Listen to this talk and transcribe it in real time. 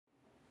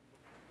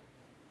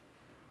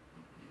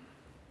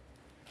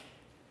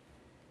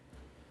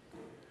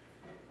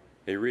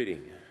A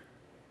reading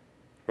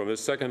from the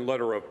second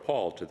letter of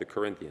Paul to the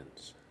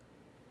Corinthians.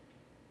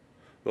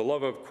 The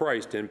love of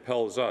Christ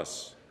impels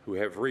us who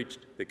have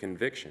reached the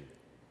conviction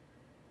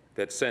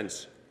that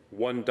since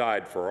one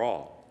died for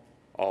all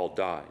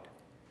died.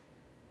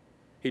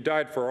 He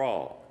died for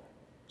all,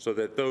 so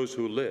that those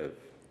who live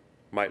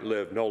might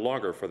live no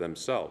longer for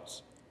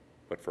themselves,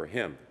 but for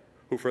him,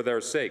 who for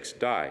their sakes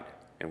died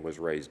and was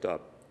raised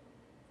up.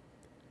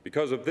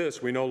 Because of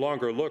this, we no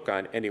longer look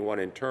on anyone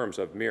in terms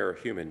of mere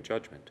human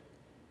judgment.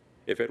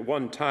 If at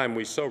one time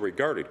we so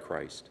regarded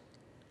Christ,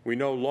 we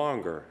no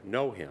longer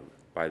know him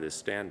by this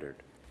standard.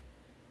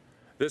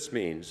 This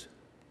means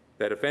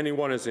that if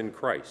anyone is in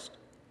Christ,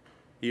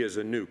 he is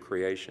a new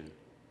creation.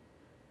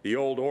 The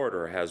old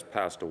order has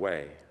passed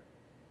away.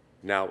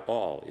 Now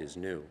all is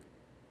new.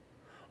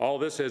 All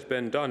this has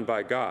been done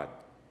by God,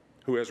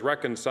 who has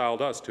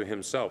reconciled us to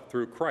himself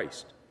through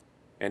Christ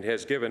and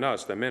has given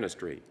us the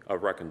ministry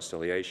of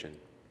reconciliation.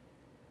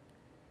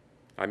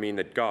 I mean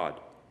that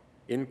God,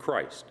 in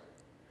Christ,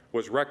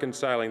 was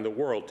reconciling the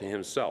world to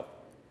himself,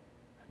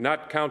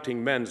 not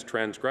counting men's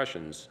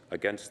transgressions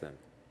against them,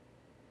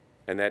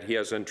 and that he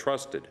has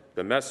entrusted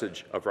the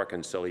message of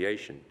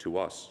reconciliation to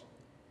us.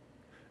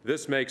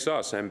 This makes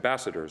us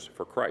ambassadors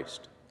for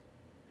Christ,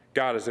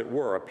 God, as it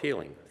were,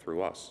 appealing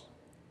through us.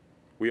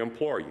 We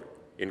implore you,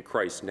 in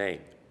Christ's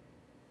name,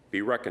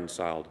 be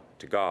reconciled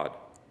to God.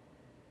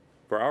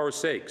 For our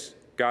sakes,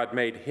 God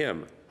made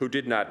him who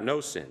did not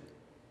know sin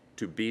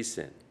to be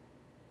sin,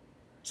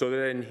 so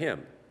that in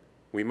him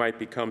we might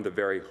become the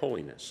very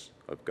holiness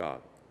of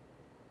God.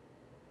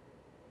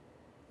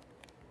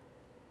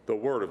 The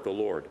word of the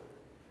Lord.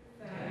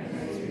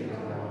 Thanks be to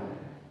God.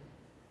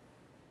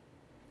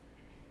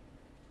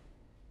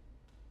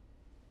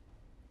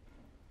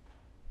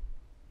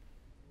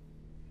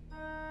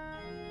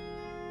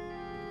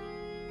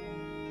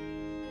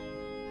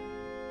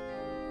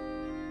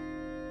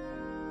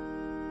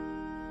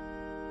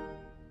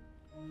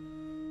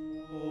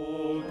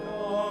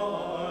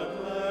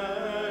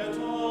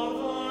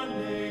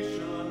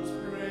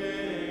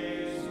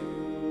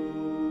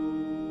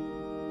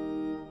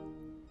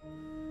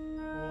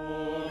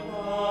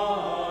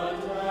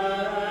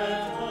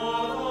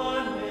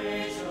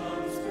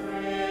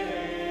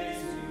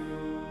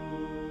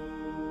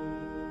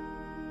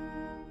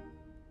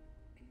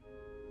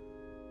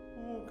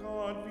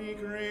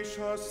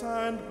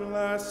 And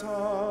bless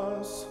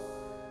us,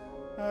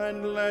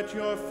 and let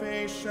your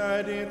face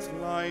shed its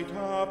light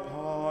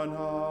upon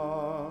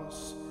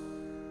us.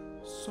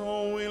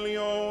 So will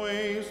your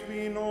ways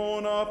be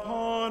known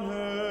upon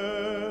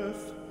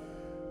earth,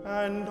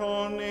 and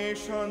all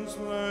nations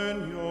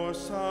learn your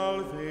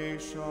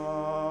salvation.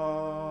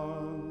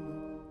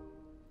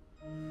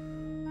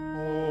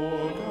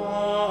 O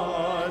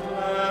God,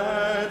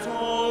 let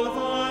all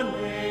the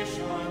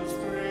nations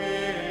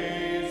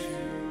praise you.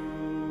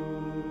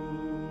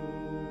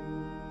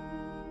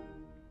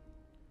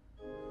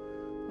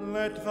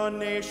 Let the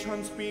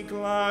nations be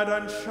glad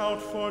and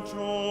shout for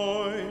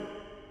joy.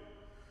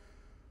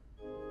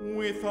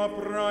 With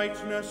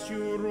uprightness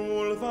you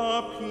rule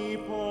the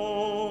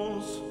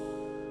peoples.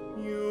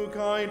 You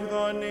guide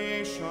the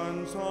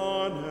nations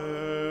on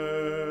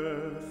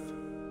earth.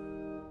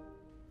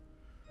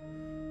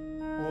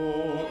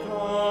 O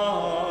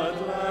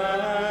God,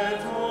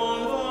 let all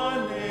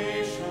the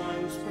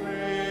nations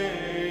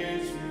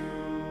praise you.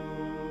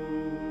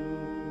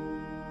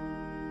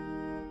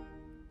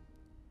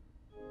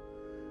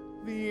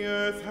 The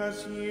earth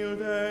has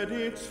yielded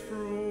its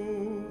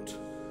fruit,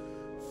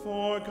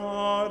 for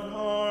God,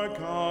 our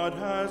God,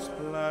 has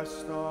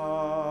blessed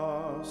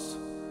us.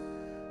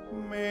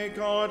 May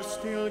God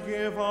still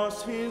give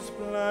us his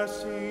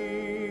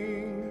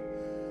blessing,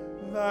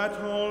 that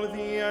all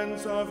the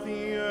ends of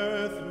the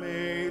earth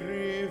may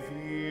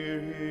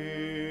revere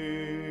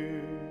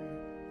him.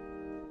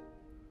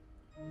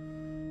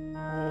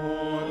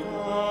 O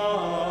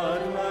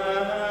God,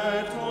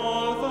 let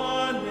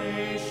all the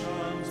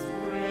nations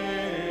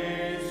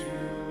praise you.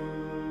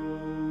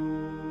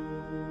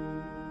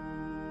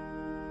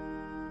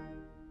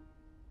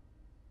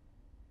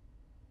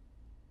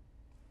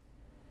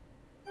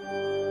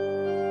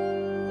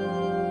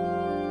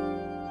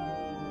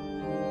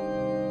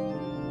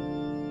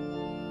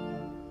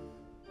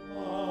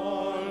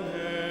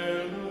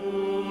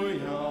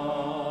 Alleluia.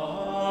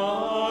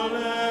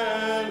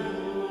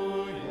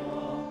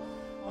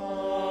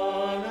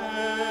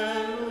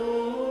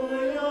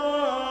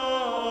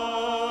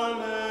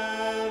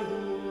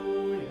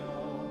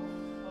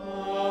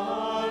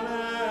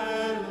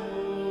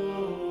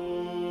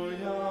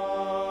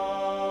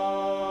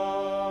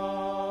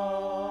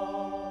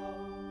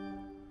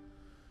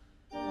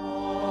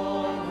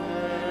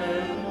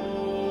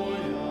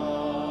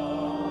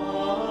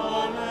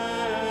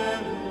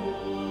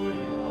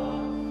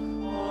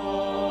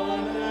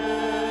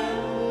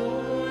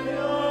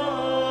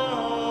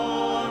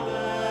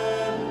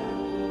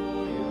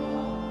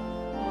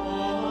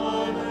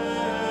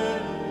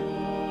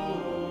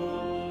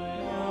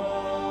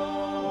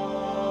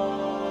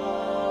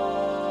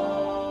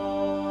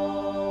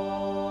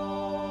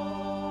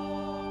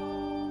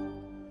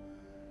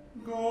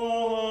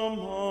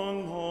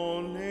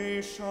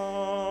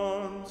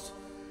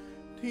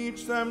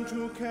 Teach them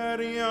to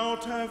carry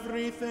out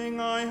everything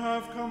I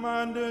have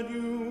commanded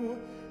you,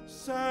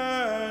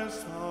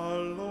 says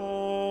the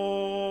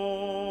Lord.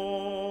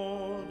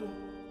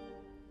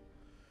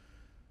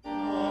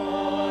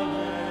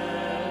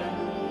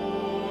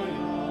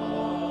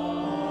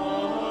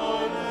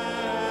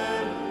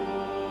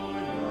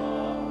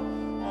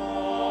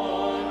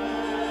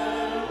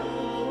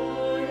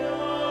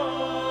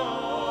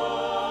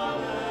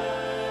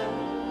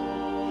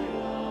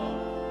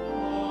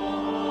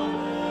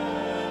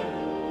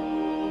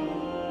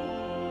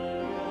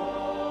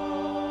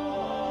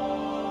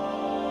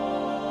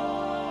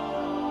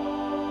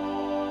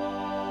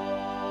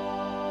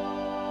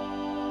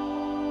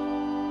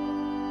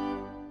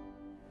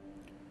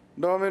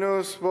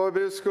 Dominus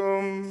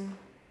vobiscum.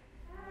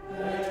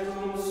 Et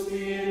cum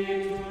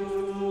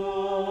spiritu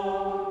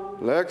tuo.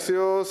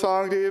 Lectio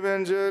Sancti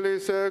Evangelii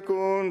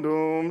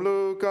secundum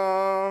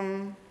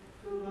Lucam.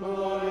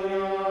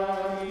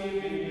 Gloria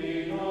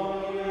tibi,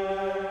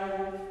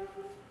 Domine.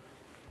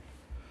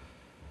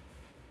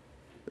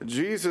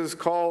 Jesus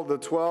called the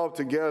 12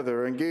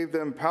 together and gave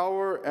them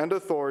power and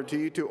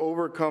authority to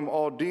overcome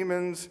all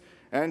demons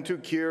and to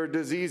cure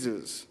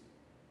diseases.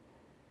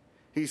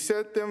 He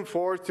set them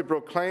forth to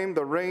proclaim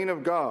the reign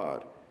of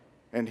God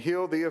and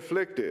heal the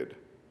afflicted.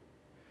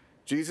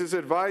 Jesus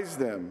advised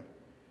them,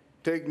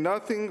 "Take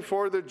nothing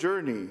for the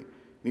journey,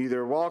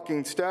 neither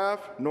walking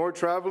staff nor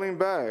traveling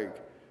bag,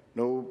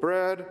 no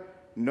bread,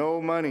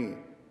 no money.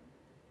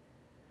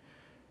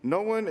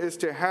 No one is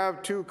to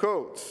have two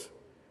coats.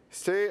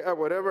 Stay at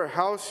whatever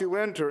house you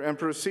enter and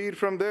proceed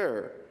from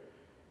there.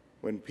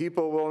 When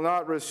people will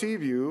not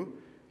receive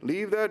you,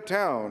 leave that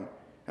town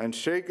and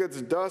shake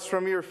its dust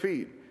from your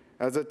feet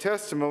as a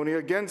testimony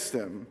against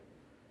them."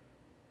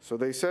 So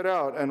they set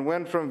out and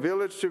went from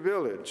village to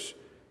village,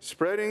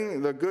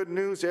 spreading the good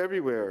news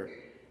everywhere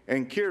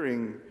and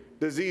curing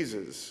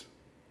diseases.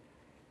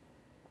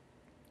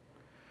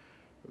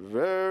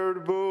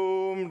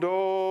 Verbum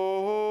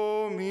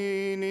Domini.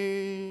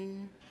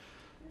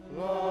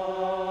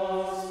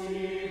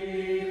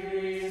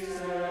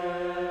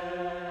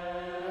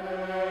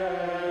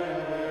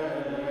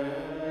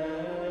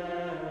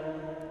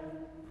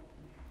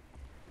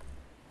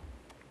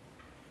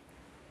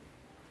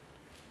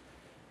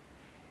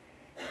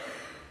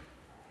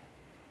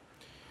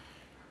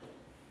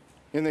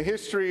 In the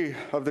history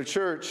of the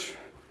church,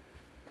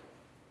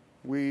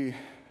 we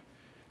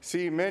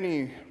see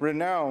many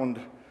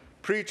renowned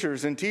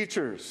preachers and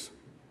teachers.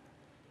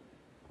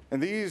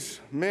 And these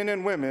men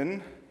and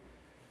women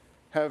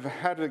have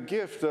had a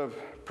gift of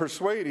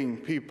persuading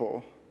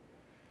people,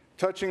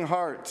 touching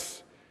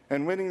hearts,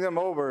 and winning them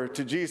over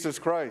to Jesus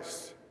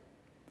Christ.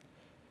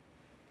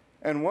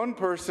 And one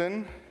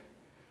person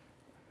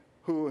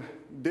who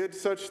did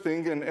such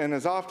thing and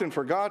is often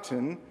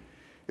forgotten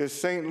is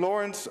St.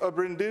 Lawrence of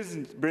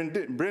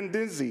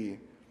Brindisi.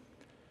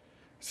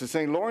 So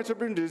St. Lawrence of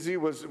Brindisi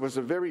was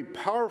a very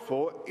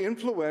powerful,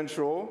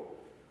 influential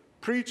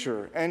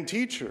preacher and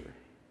teacher.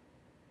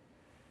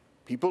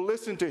 People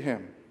listened to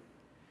him.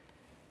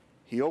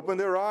 He opened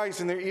their eyes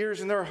and their ears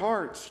and their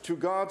hearts to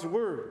God's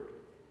word.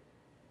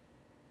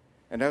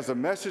 And as the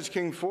message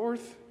came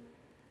forth,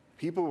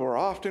 people were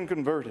often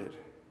converted,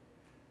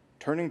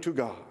 turning to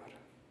God,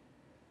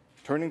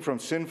 turning from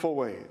sinful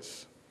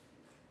ways.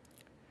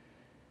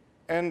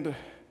 And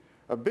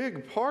a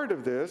big part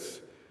of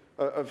this,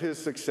 of his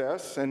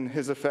success and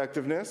his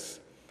effectiveness,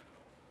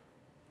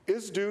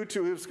 is due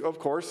to, of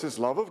course, his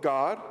love of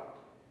God,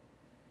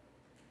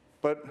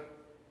 but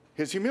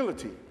his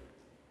humility.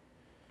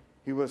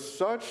 He was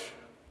such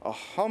a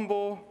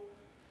humble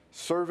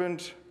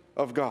servant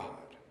of God.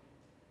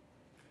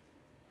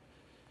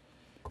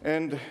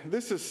 And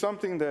this is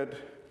something that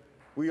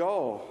we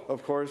all,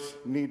 of course,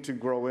 need to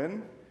grow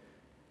in: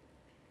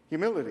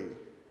 humility.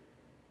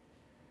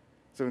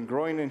 So in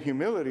growing in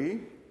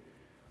humility,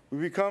 we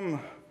become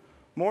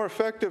more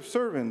effective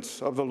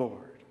servants of the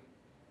Lord.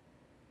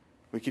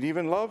 We can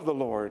even love the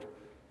Lord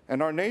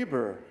and our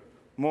neighbor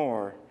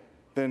more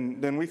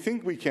than we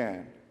think we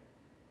can.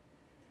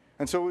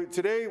 And so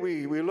today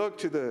we look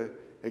to the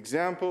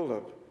example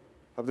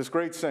of this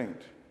great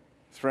saint,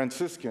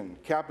 Franciscan,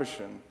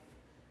 Capuchin,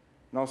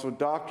 and also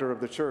doctor of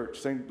the church,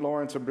 St.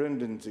 Lawrence of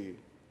Brindisi.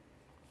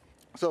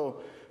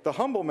 So the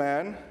humble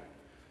man,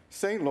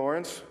 St.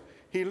 Lawrence,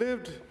 he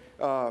lived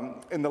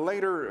in the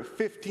later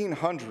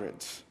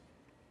 1500s.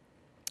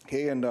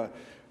 Okay, and at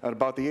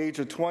about the age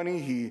of 20,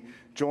 he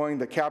joined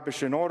the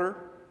Capuchin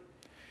order,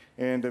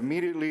 and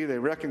immediately they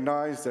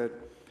recognized that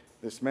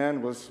this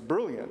man was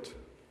brilliant,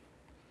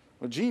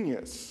 a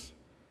genius.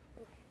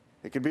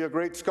 He could be a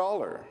great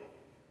scholar.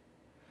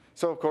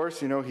 So, of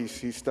course,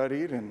 he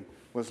studied and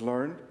was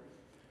learned.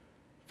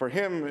 For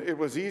him, it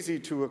was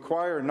easy to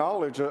acquire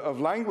knowledge of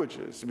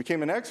languages. He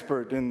became an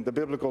expert in the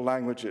biblical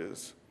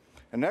languages,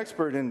 an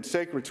expert in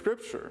sacred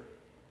scripture.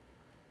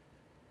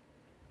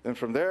 And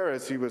from there,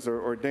 as he was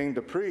ordained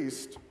a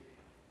priest,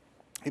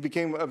 he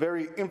became a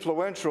very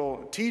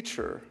influential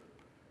teacher,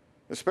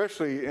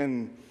 especially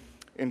in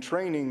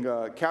training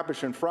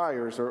Capuchin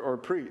friars or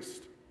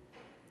priests.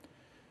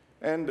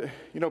 And,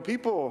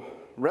 people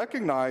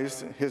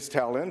recognized his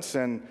talents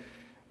and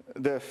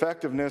the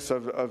effectiveness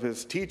of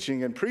his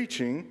teaching and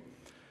preaching,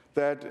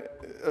 that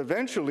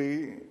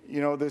eventually,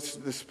 this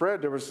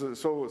spread, there was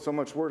so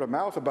much word of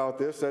mouth about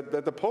this that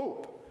the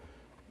Pope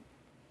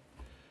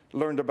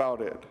learned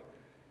about it.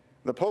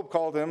 The Pope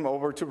called him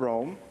over to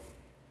Rome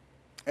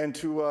and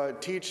to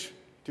teach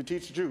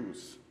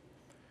Jews.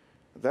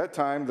 At that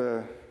time,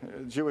 the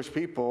Jewish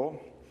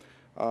people,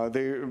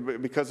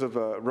 because of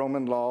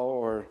Roman law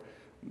or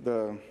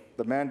the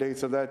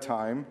mandates of that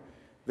time,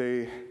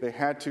 they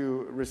had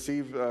to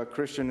receive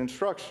Christian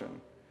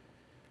instruction.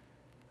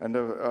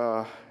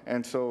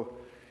 And so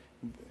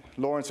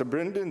Lawrence of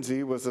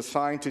Brindisi was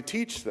assigned to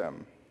teach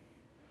them.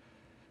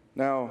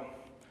 Now,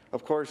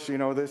 of course,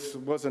 this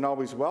wasn't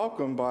always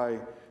welcomed by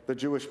the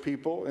Jewish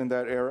people in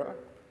that era.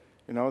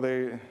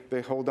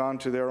 They hold on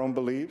to their own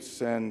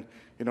beliefs, and,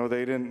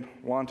 they didn't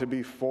want to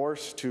be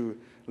forced to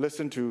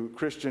listen to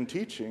Christian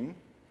teaching.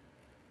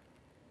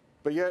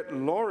 But yet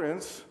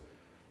Lawrence,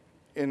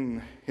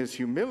 in his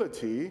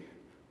humility,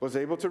 was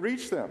able to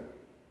reach them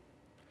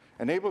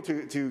and able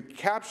to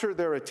capture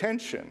their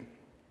attention.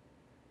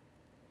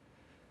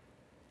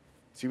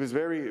 He was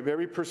very,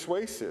 very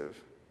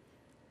persuasive,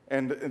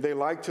 and they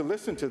liked to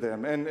listen to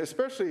them, and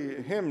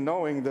especially him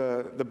knowing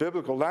the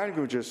biblical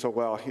languages so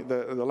well,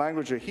 the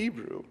language of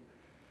Hebrew,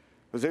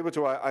 was able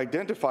to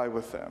identify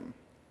with them.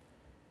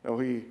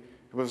 He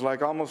was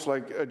almost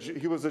like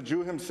he was a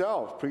Jew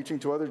himself, preaching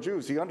to other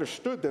Jews. He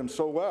understood them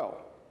so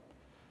well.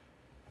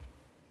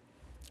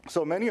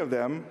 So many of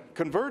them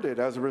converted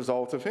as a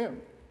result of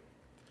him.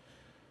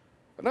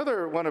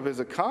 Another one of his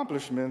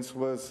accomplishments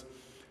was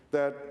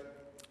that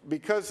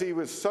because he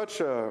was such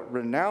a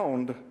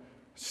renowned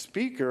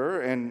speaker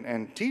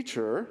and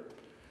teacher,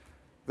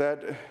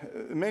 that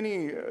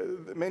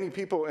many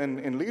people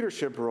in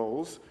leadership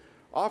roles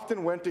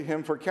often went to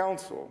him for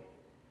counsel.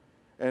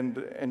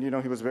 And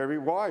he was very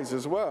wise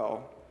as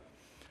well.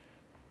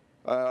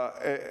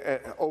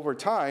 Over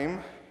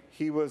time,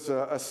 he was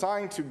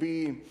assigned to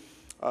be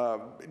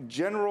chaplain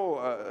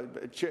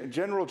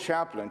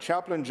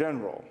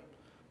general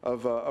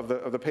of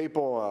the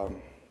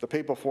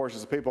papal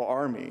forces, the papal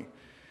army.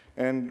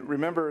 And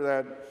remember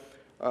that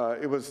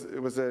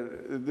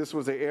this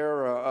was the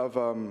era of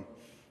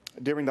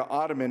during the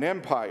Ottoman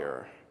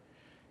Empire.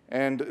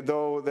 And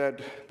though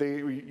that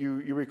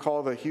you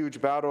recall the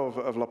huge battle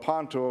of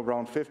Lepanto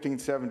around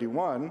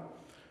 1571,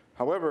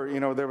 however,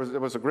 there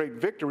was a great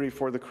victory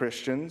for the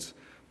Christians,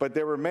 but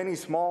there were many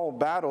small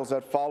battles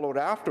that followed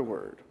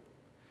afterward.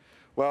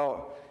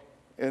 Well,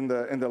 in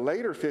the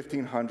later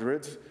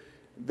 1500s,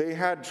 they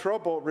had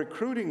trouble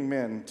recruiting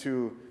men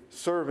to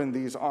serve in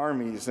these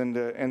armies and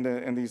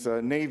these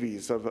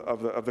navies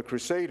of the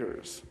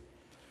Crusaders.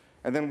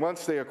 And then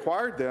once they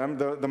acquired them,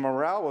 the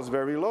morale was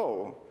very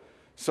low.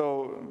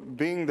 So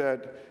being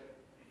that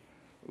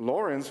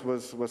Lawrence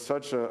was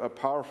such a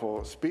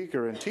powerful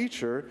speaker and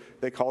teacher,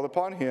 they called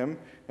upon him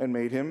and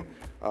made him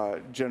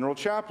general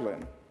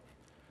chaplain.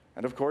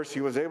 And of course, he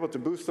was able to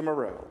boost the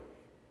morale.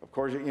 Of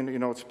course,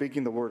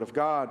 speaking the word of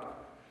God,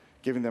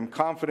 giving them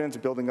confidence,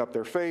 building up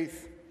their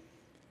faith.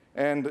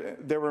 And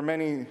there were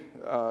many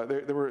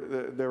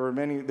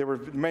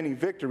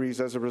victories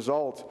as a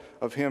result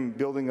of him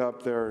building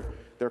up their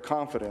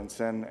confidence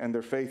and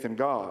their faith in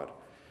God.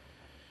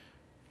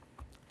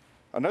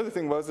 Another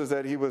thing is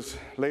that he was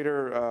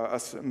later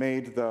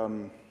made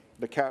the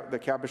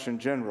Capuchin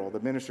general, the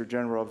minister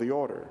general of the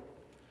order.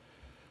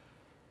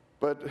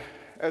 But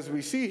as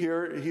we see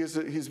here,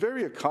 he's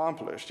very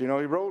accomplished. He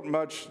wrote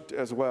much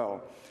as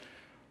well.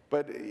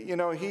 But he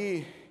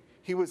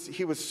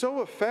was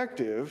so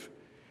effective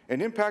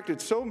and impacted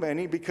so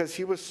many because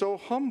he was so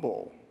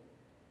humble.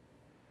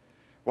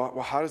 Well,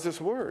 how does this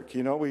work?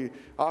 We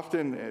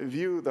often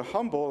view the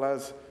humble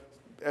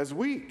as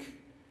weak.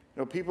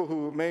 People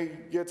who may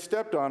get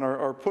stepped on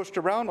or pushed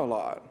around a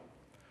lot.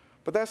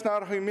 But that's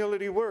not how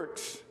humility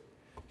works.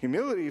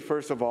 Humility,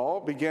 first of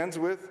all, begins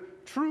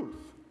with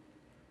truth,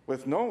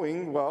 with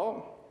knowing,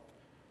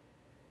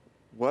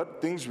 what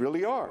things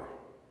really are,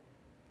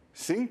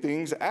 seeing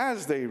things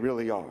as they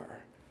really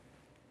are,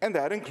 and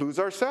that includes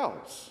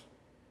ourselves.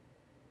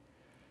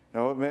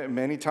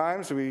 Many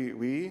times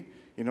we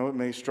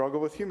may struggle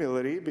with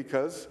humility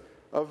because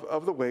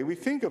of the way we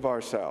think of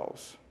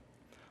ourselves.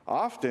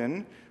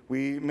 Often,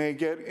 we may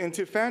get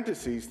into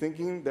fantasies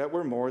thinking that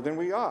we're more than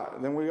we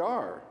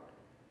are.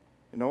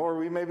 Or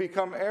we may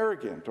become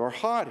arrogant or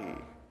haughty.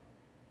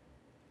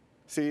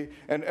 See,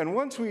 and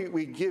once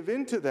we give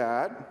into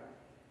that,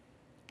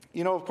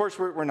 of course,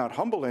 we're not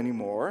humble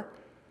anymore.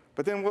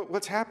 But then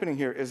what's happening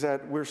here is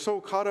that we're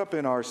so caught up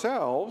in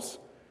ourselves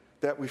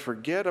that we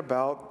forget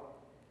about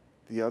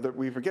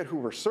we forget who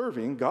we're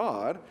serving,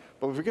 God,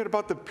 but we forget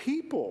about the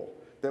people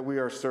that we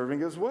are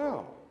serving as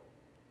well.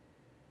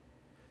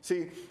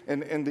 See,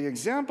 and the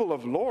example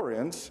of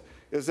Lawrence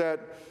is that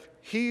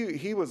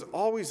he was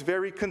always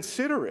very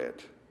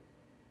considerate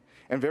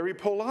and very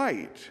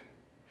polite,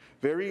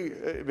 very,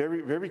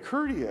 very, very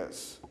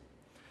courteous.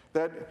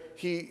 that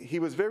he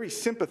was very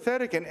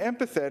sympathetic and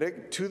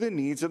empathetic to the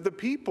needs of the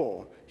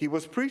people he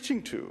was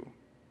preaching to.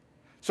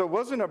 So it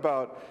wasn't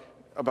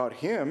about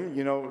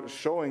him,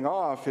 showing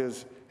off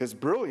his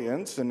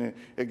brilliance and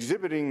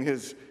exhibiting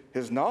his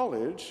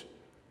knowledge.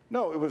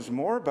 No, it was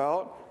more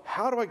about,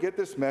 how do I get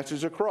this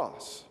message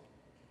across?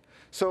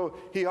 So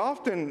he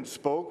often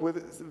spoke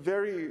with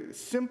very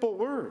simple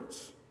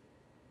words,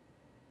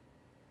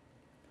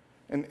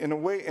 and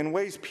in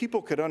ways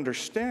people could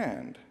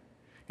understand,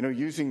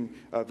 using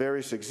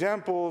various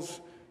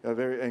examples,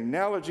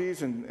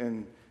 analogies,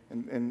 and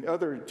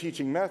other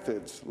teaching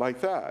methods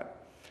like that.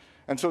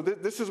 And so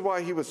this is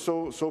why he was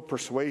so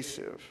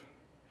persuasive.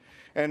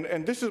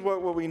 And this is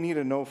what we need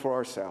to know for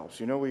ourselves.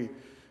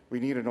 We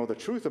need to know the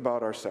truth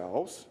about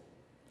ourselves,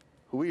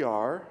 who we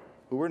are,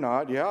 who we're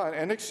not,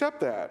 and accept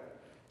that.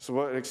 So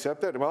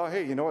accept that, well,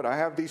 hey, you know what, I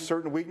have these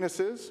certain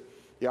weaknesses.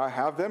 Yeah, I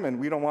have them, and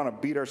we don't want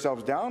to beat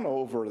ourselves down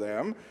over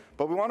them,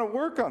 but we want to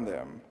work on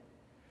them.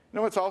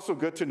 It's also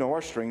good to know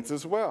our strengths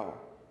as well,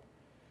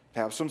 to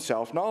have some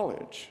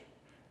self-knowledge.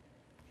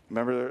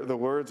 Remember the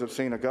words of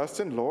St.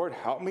 Augustine, Lord,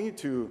 help me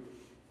to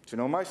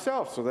know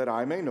myself so that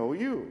I may know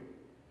you.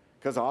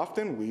 Because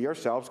often we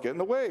ourselves get in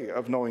the way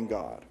of knowing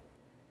God.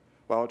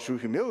 While true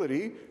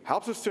humility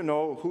helps us to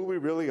know who we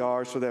really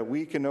are so that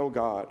we can know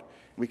God.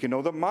 We can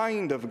know the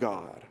mind of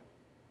God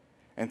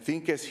and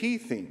think as he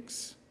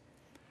thinks,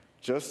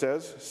 just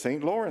as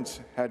St. Lawrence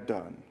had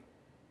done.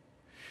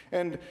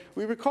 And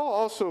we recall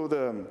also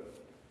the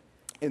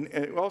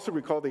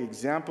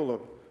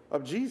example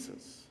of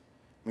Jesus.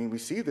 We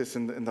see this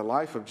in the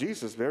life of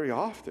Jesus very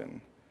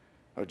often.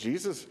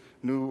 Jesus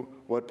knew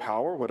what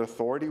power, what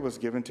authority was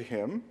given to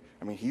him.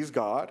 He's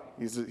God.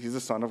 He's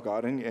the Son of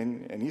God,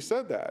 and he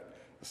said that.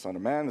 The Son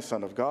of Man, the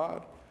Son of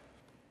God.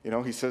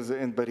 He says,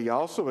 but he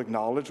also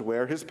acknowledged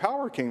where his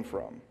power came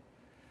from.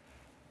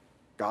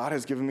 God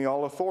has given me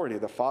all authority.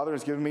 The Father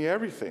has given me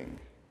everything.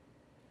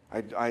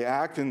 I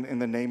act in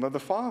the name of the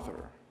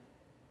Father.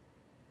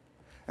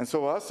 And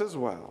so us as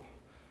well,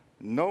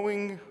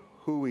 knowing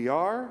who we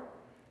are,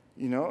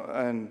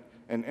 and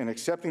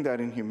accepting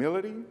that in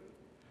humility.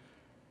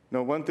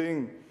 One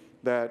thing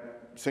that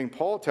St.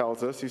 Paul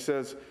tells us, he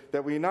says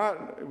that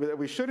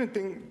we shouldn't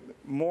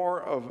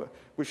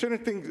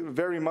think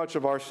very much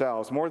of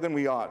ourselves, more than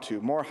we ought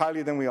to, more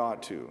highly than we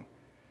ought to.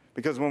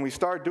 Because when we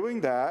start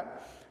doing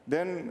that,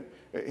 then,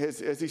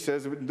 as he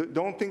says,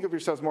 don't think of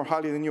yourselves more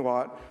highly than you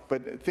ought,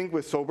 but think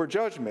with sober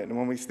judgment. And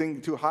when we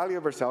think too highly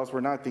of ourselves,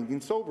 we're not thinking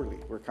soberly.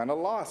 We're kind of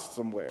lost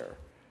somewhere.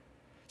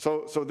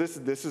 So this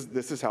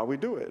is how we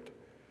do it.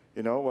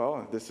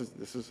 This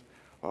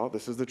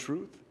is the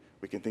truth.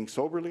 We can think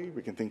soberly,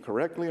 we can think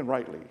correctly and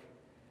rightly.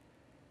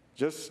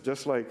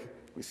 Just like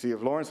we see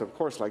of Lawrence, of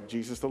course, like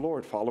Jesus the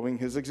Lord, following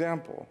his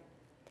example.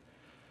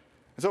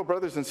 And so,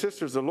 brothers and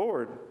sisters, the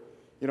Lord,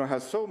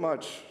 has so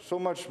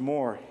much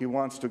more he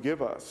wants to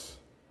give us.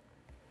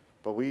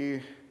 But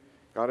we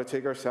got to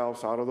take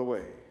ourselves out of the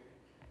way.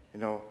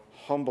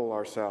 Humble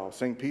ourselves.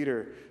 St.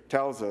 Peter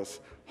tells us,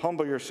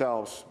 humble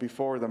yourselves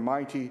before the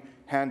mighty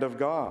hand of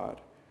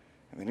God.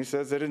 And then he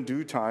says that in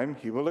due time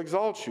he will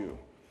exalt you.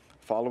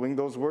 Following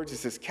those words, he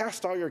says,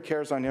 cast all your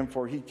cares on him,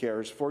 for he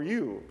cares for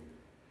you.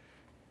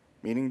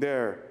 Meaning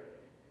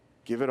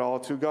give it all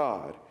to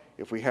God.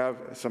 If we have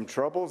some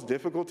troubles,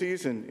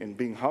 difficulties in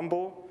being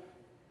humble,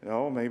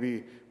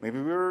 maybe we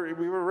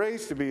were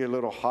raised to be a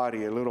little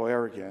haughty, a little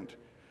arrogant.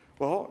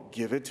 Well,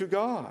 give it to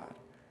God.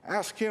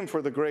 Ask him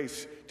for the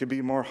grace to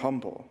be more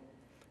humble,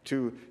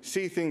 to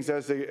see things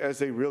as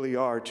they really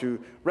are,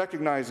 to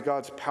recognize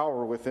God's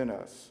power within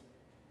us.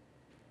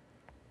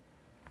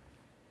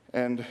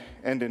 And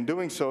in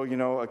doing so,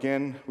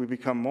 again, we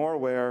become more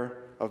aware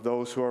of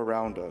those who are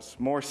around us,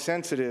 more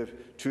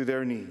sensitive to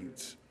their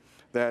needs,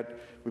 that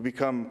we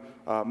become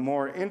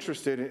more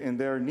interested in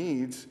their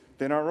needs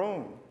than our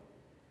own.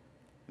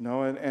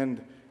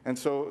 And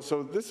so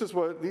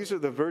these are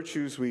the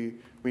virtues we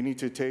need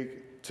to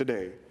take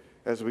today,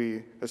 as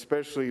we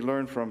especially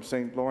learn from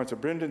St. Lawrence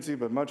of Brindisi,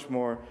 but much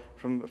more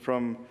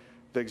from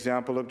the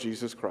example of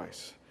Jesus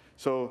Christ.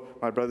 So,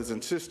 my brothers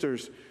and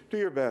sisters, do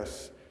your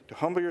best to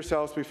humble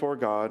yourselves before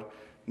God,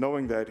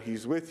 knowing that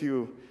he's with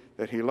you,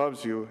 that he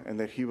loves you, and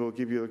that he will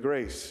give you the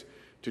grace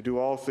to do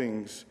all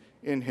things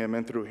in him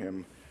and through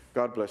him.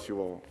 God bless you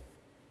all.